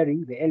I've been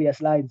sharing, the earlier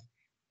slides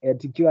at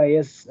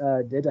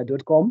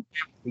qisdata.com.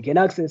 You can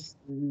access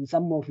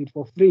some of it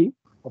for free.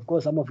 Of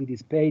course, some of it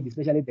is paid,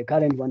 especially the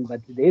current one,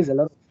 but there is a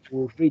lot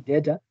of free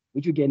data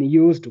which you can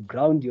use to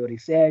ground your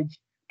research,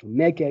 to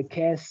make a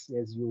case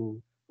as you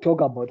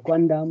talk about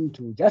quantum,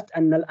 to just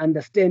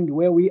understand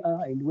where we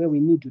are and where we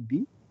need to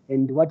be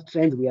and what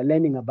trends we are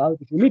learning about.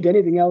 If you need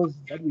anything else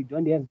that we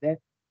don't have there,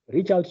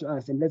 reach out to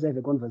us and let's have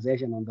a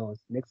conversation on those.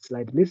 Next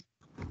slide, please.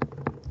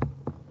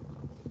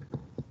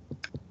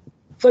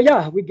 So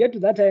yeah, we get to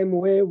that time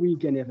where we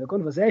can have a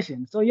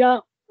conversation. So yeah,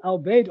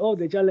 albeit all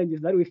the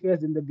challenges that we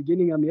faced in the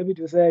beginning, I'm happy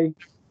to say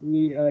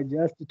we are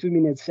just 2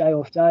 minutes shy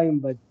of time,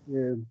 but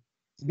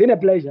it's been a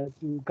pleasure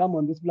to come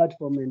on this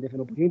platform and have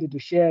an opportunity to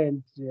share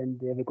and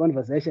have a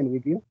conversation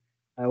with you.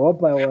 I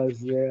hope I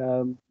was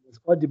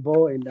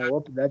audible, and I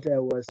hope that I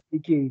was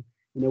speaking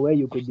in a way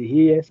you could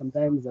hear.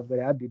 Sometimes I've got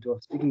a habit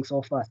of speaking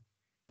so fast,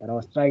 but I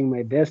was trying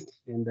my best,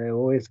 and I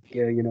always,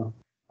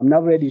 I'm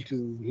now ready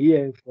to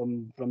hear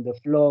from the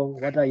floor.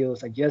 What are your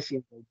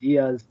suggestions,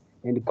 ideas,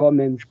 and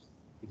comments?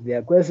 If there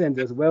are questions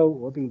as well,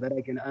 hoping that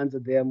I can answer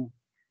them,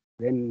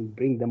 then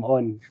bring them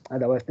on.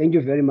 Otherwise, thank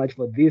you very much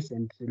for this,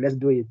 and let's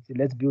do it.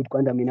 Let's build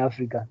quantum in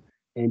Africa.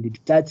 And it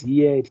starts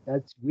here, it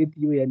starts with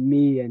you and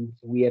me, and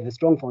we have a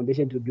strong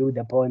foundation to build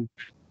upon.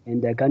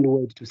 And I can't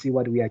wait to see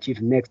what we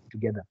achieve next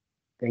together.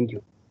 Thank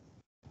you.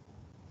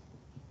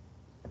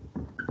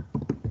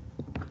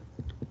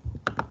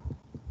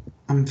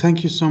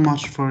 Thank you so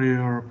much for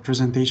your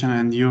presentation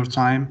and your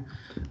time.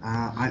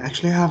 I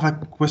actually have a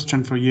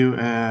question for you,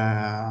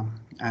 and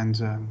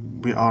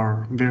we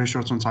are very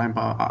short on time,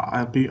 but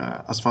I'll be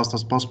as fast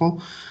as possible.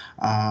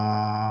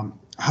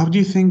 How do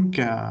you think,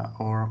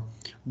 or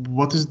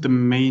what is the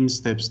main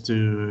steps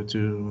to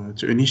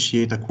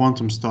initiate a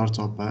quantum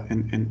startup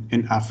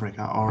in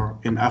Africa or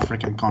in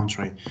African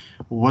country?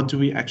 What do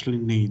we actually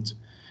need?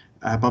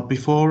 But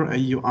before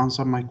you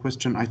answer my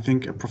question, I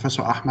think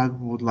Professor Ahmed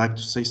would like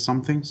to say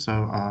something.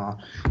 So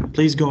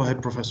please go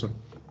ahead, Professor.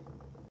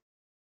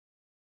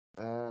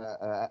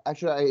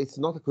 Actually, it's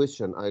not a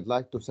question. I'd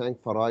like to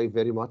thank Farai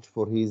very much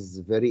for his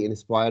very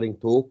inspiring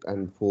talk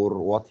and for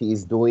what he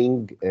is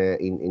doing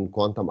in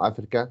Quantum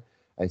Africa.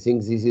 I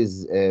think this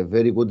is a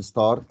very good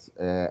start,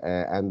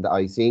 and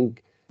I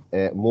think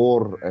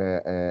more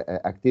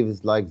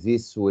activities like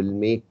this will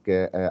make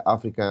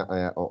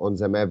Africa on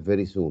the map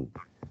very soon.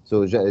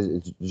 So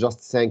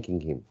just thanking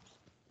him.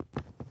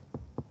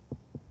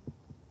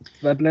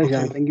 It's my pleasure.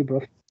 Okay. Thank you,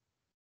 Prof.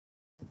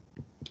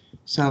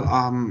 So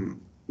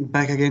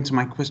back again to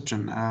my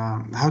question.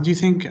 How do you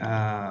think,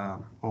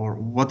 or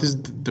what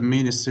is the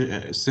main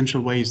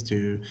essential ways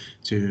to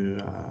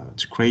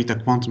create a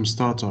quantum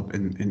startup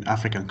in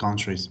African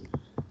countries?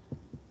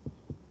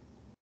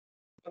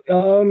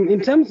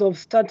 In terms of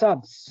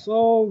startups,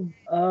 so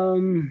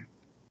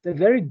it's a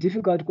very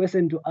difficult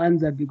question to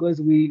answer because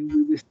we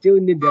still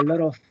need a lot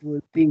of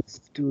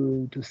things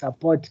to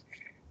support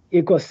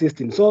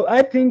ecosystem. So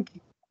I think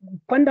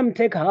quantum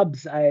tech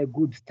hubs are a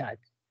good start.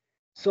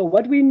 So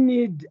what we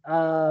need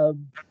are,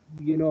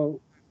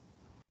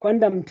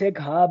 quantum tech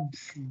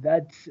hubs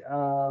that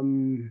are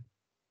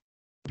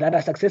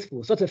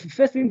successful. So the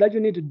first thing that you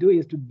need to do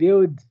is to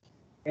build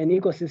an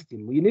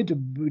ecosystem. You need to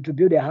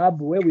build a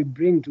hub where we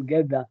bring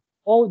together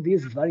all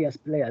these various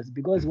players,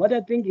 because what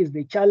I think is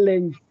the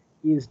challenge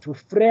is to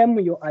frame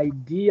your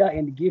idea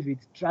and give it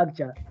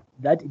structure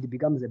that it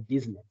becomes a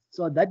business.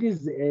 So that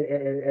is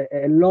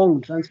a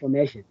long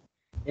transformation.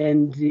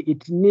 and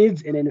it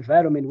needs an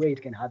environment where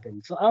it can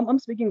happen. So I'm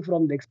speaking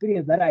from the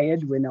experience that I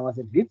had when I was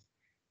at WITS,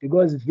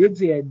 because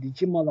WITS had the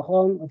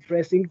Chimalahong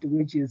Precinct,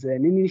 which is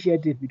an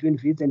initiative between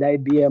WITS and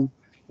IBM,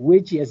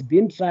 which has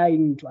been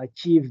trying to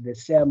achieve the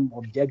same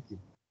objective.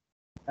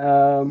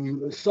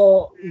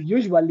 So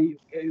usually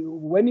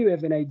when you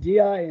have an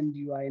idea and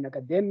you are in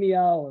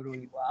academia or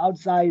you are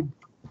outside,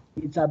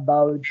 it's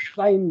about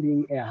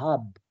finding a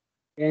hub.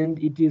 And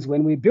it is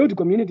when we build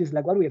communities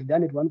like what we have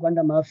done at One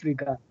Quantum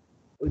Africa,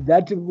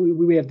 that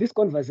we have this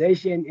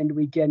conversation and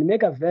we can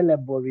make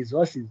available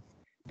resources,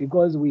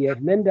 because we have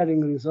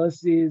mentoring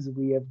resources,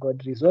 we have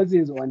got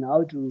resources on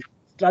how to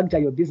structure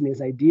your business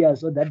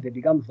ideas so that they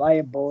become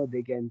viable,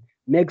 they can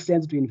make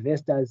sense to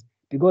investors,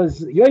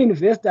 because your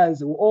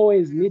investors will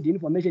always need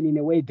information in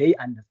a way they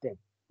understand,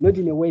 not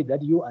in a way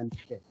that you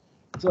understand.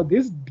 So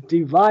this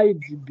divide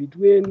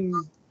between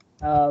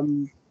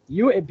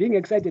you being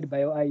excited by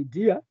your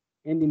idea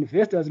and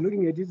investors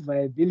looking at its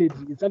viability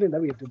is something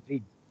that we have to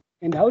bridge.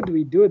 And how do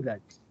we do that?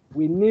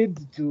 We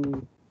need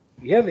to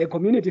have a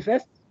community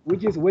first,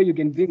 which is where you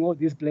can bring all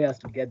these players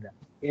together.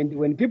 And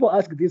when people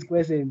ask these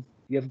questions,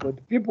 you have got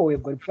people who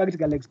have got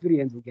practical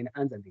experience who can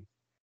answer this.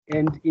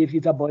 And if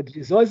it's about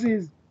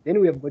resources, then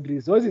we have got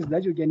resources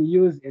that you can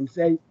use and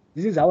say,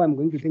 this is how I'm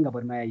going to think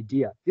about my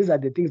idea. These are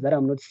the things that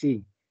I'm not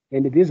seeing.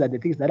 And these are the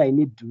things that I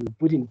need to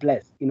put in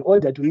place in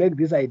order to make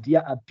this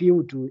idea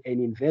appeal to an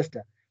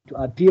investor, to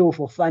appeal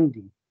for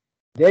funding.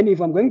 Then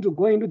if I'm going to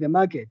go into the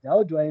market,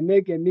 how do I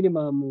make a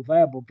minimum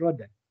viable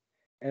product?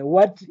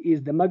 What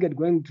is the market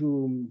going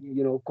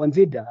to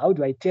consider? How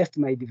do I test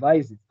my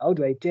devices? How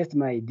do I test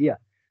my idea?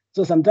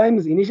 So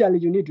sometimes initially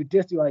you need to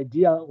test your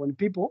idea on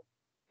people,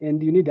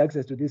 and you need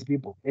access to these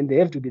people, and they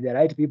have to be the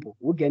right people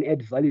who can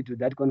add value to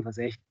that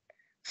conversation.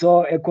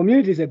 So a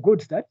community is a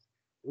good start,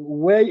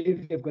 where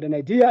if you've got an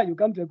idea, you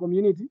come to a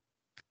community.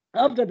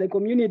 After the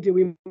community,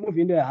 we move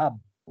into a hub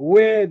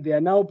where there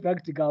are now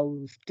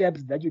practical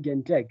steps that you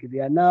can take. They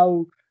are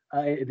now,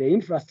 the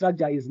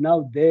infrastructure is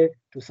now there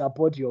to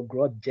support your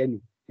growth journey.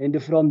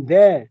 And from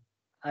there,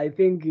 I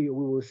think we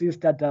will see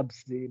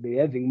startups be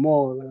having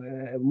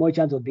more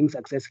chance of being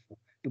successful.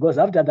 Because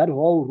after that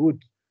whole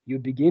route, you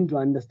begin to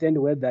understand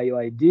whether your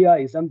idea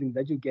is something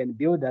that you can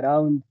build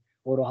around,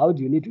 or how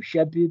do you need to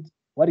shape it?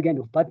 What kind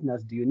of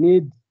partners do you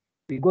need?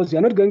 Because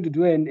you're not going to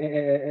do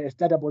a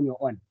startup on your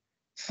own.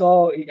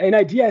 So an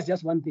idea is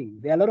just one thing.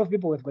 There are a lot of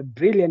people who have got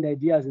brilliant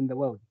ideas in the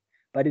world,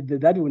 but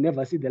that will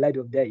never see the light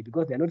of day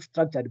because they're not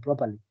structured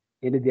properly,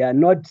 and they are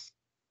not,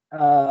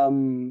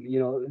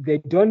 they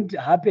don't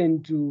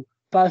happen to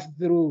pass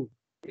through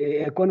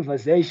a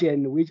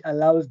conversation which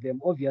allows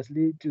them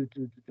obviously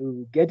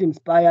to get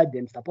inspired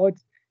and support,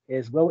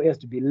 as well as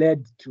to be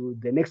led to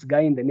the next guy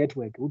in the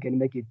network who can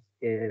make it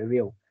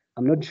real.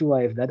 I'm not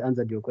sure if that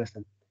answered your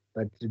question,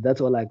 but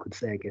that's all I could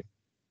say, I guess.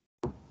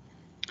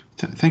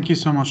 Thank you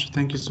so much.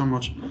 Thank you so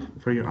much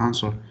for your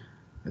answer.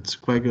 It's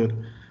quite good.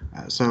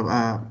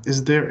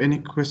 Is there any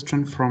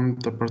question from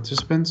the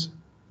participants,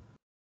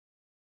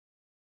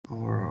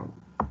 or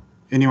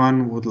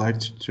anyone would like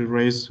to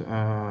raise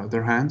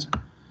their hand?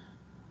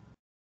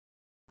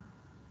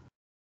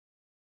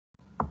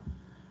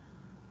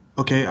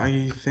 Okay,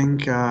 I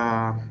think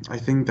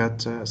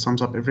that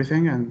sums up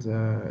everything, and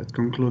it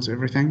concludes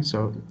everything.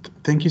 So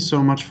thank you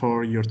so much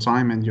for your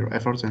time and your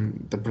effort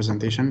in the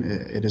presentation.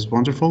 It is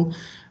wonderful,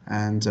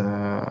 and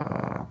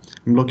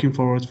I'm looking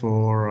forward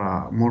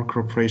for more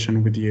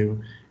cooperation with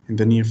you in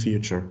the near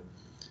future.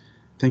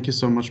 Thank you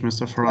so much,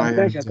 Mr. Farai.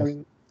 Pleasure,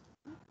 Kareem.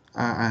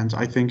 And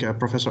I think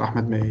Professor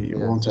Ahmed may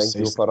want to say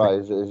thank you, something.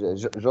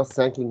 Farai. Just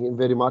thanking him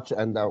very much,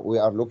 and we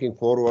are looking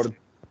forward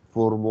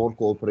for more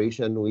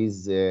cooperation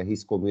with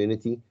his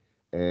community.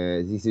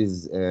 This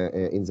is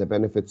in the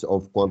benefits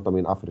of quantum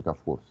in Africa,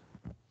 of course.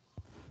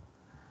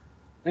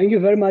 Thank you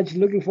very much.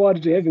 Looking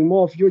forward to having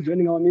more of you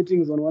joining our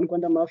meetings on One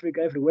Quantum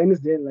Africa every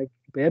Wednesday, like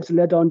perhaps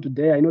later on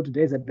today. I know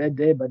today is a bad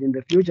day, but in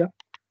the future.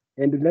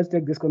 And let's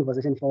take this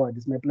conversation forward.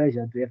 It's my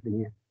pleasure to have been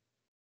here.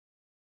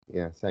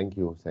 Yeah, thank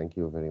you. Thank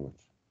you very much.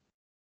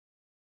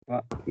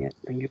 Yeah,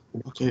 thank you.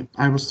 Okay,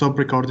 I will stop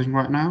recording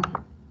right now.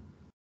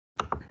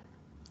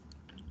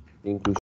 Thank you.